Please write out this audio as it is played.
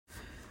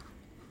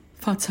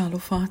Fatalo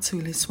fatu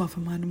I le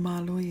swafamanu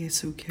malo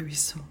Yesu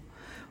Keriso.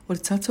 O le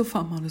tatou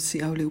whaamalo si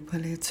au le Upu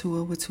le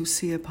Atua wa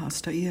Tusi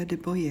Pastor ia de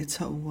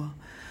boyeta ua.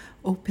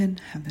 Open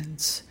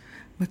heavens.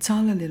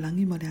 Matala le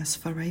langi mo le as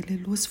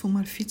FARAILE luas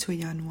fumal fito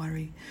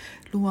IANUARI.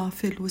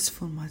 Luafe luas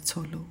fumal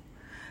tolo.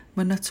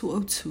 Manatu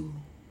Autu.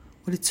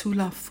 O le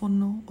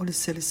Tulafono o le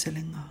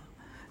seleselega.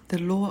 The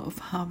law of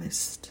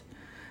harvest.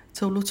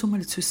 Tauloto mo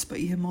le Tusi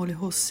Paia mo le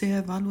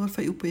Hosea valu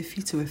alfai upu e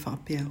fito e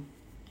faapea.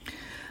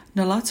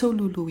 Na latou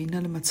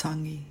lūlūina le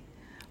matagi,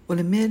 o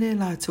le mele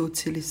latou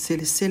tili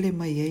selesele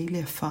mai I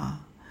le āfai,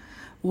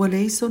 ua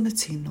le sona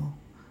tino,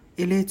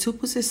 I le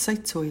tupu se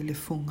saito I le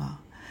fuga,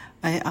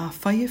 a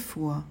āfai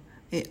fua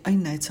e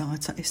aina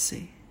tagata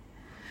ese.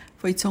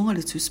 Faitauga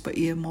le Tusi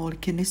Paia mo le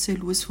Kenese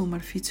Ua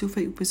mal fitu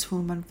fai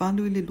upu mal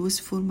valu I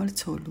le mal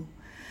tolu,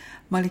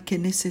 ma le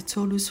Kenese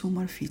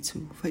mal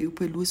fitu fai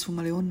upu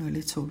mal ono I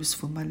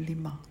le mal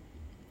lima.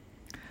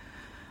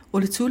 O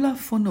le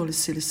Tulafono o le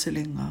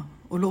seleselega,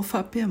 o lo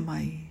faapea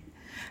mai,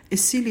 e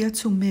sili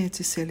atu mea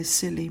te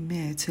selesele I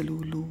mea te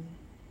lulu.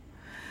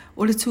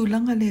 O le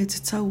tulaga lea te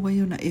tatau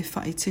ai ona e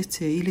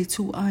faaeteete I le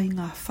tuai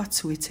ngā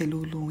fatu e te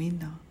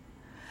lūlūina.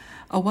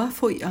 A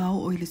wafo I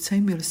ao o I le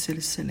taimi o le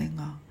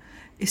seleselega,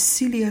 e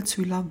sili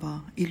atu I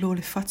lava I lo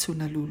le fatu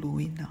na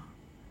lūlūina.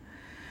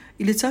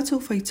 I le tatou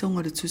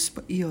Faitauga le Tusi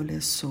Paia o le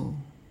aso,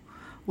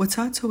 wa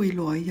tatou I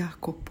loa ia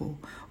kopo,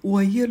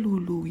 ua ia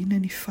lūlūina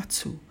ni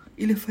fatu,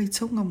 I le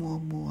Faitauga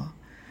mua,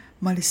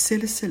 ma le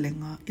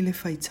seleselega I le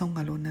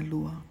Faitauga lona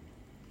lua.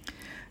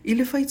 I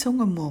le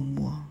Faitauga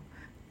mua,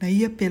 na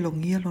ia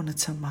pelongia lona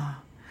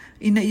tamā,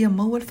 ina ia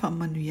maua le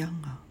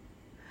whaamanuianga.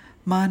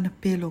 Ma na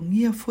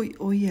pelongia foi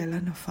o ia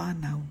lana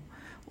whanau,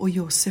 o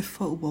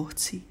Iosefa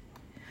uoti.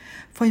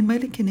 Fai mai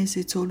le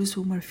Kenese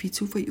Ua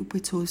fitu fai upe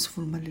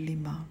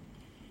lima.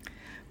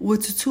 Ua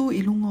tutu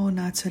I lunga o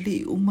nā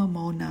tali uma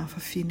ma o nā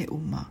whawhine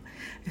uma,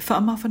 e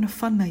whaamawhana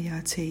whana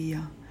ia te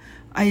ia.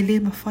 Ai le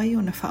mawhai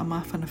o na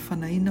whaamawhana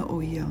whanaina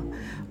o ia,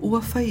 ua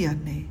whai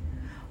ane,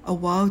 a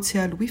wau te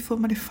aluifo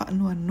ma le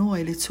whaanua noa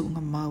I le tuunga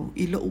mau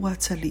I lo ua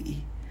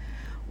talii,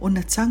 o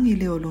na tangi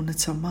leo lona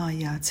tamā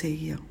ia te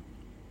ia.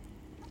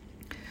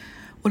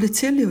 O le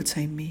tele o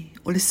taimi,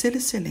 o le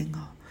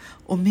seleselega,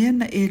 o mea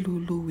na e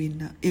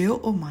lūlūina e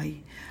o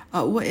mai,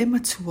 a ua e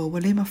matua wa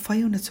le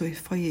mawhai o na to e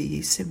whai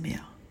e se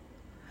mea.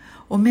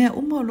 O mea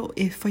uma o lo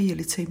e whai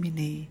le taimi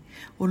nei,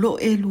 o lo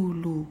e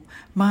lulu,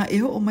 ma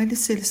e o mai le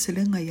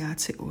seleselega ia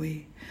te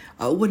oe,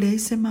 a ua le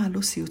se maa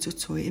losi o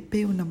totoe e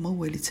pe o na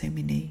maua le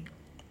taimi nei.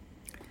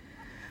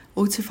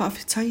 O te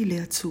whaafetai le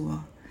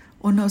atua,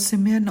 o na o se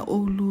mea na o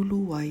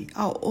lulu ai,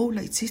 a o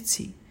lai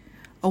titi,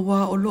 a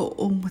wā o lo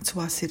o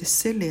matua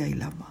selesele ai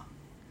lama.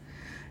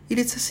 I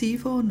le tasi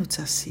iwa o no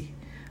tasi,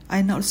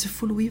 ai na o se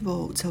fulu iwa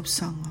o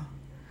tausanga.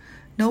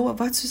 Na ua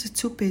watu se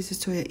tupe se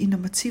toia ina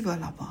mativa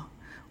lama,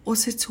 o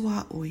se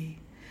tua oi,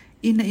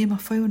 ina ia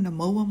mawhai o na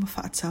maua ma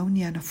whaatau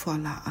ni ana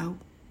fuala au.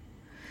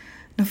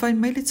 Na whai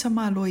maile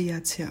tamā loa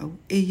ia te au,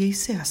 e iei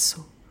se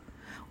aso,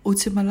 o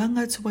te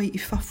malanga tuai I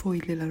whafo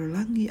I le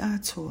larolangi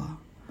atoa,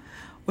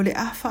 o le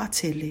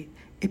āfai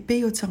e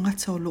pei o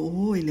tangata o lo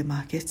o I le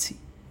maketi.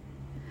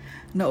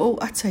 Na o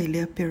ata I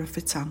lea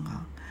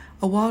perafetanga,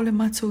 a wao le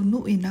matou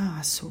nui na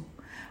aso,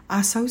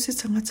 a sau se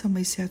tangata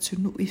mai se atu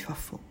nui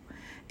whafo,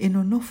 e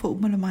no nofo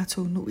umala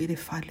matou nui le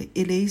fale,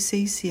 e le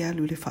isi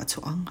alu le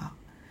whatoanga.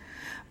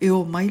 E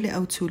o mai le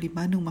autu li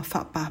manu ma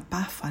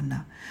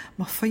whaapāpāwhana,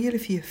 ma whaia le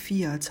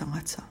fia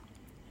tangata.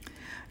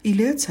 I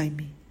lea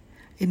taimi,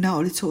 e na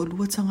o le to o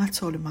lua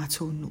tangata o le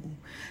matou nuu,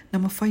 na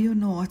ma whaia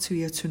no atu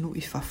I atu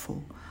nui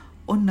whafo,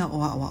 o na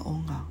o awa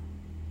onga.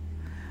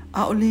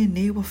 A o le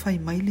nei wa whai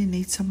mai le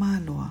nei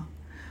tamāloa,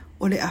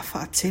 o le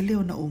awha atele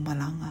o na o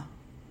malanga.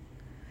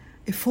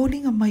 E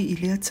fōlinga mai I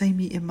lea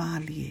taimi e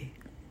maalie,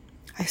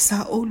 ai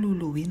sa o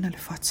lūlūina le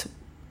fatu.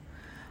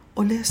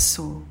 O le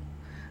aso,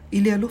 I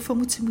le alofa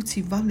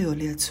muti vale o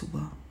le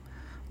atua,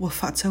 ua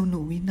whaatau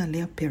nuina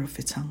lea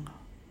perafetanga.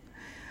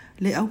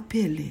 Le au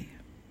pele,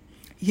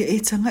 ia e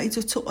tanga I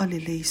to toa le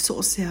lei so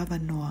o se awa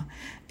noa,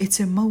 e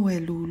te maua e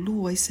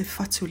lulu ai se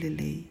fatu le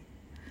lei.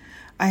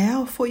 Ai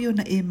ao foi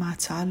ona e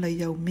MATALA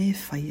iau me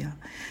whaia,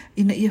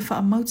 ina ia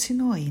whaamauti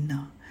noa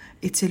ina,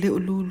 e te leo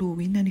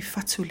lūlūina ni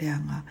fatu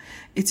leanga,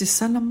 e te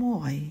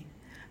salamo ai,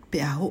 pe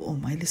a o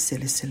mai le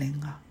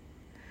seleselega.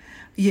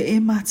 Ia e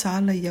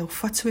MATALA iau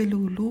fatu e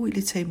lulu I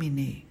le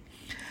taimine,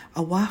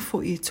 a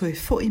wafo I to e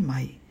foi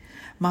mai,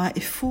 ma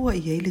e fua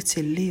I le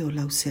te leo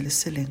lau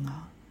seleselega.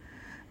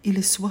 I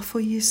le suafo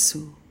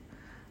Yesu.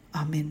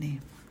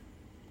 Amene.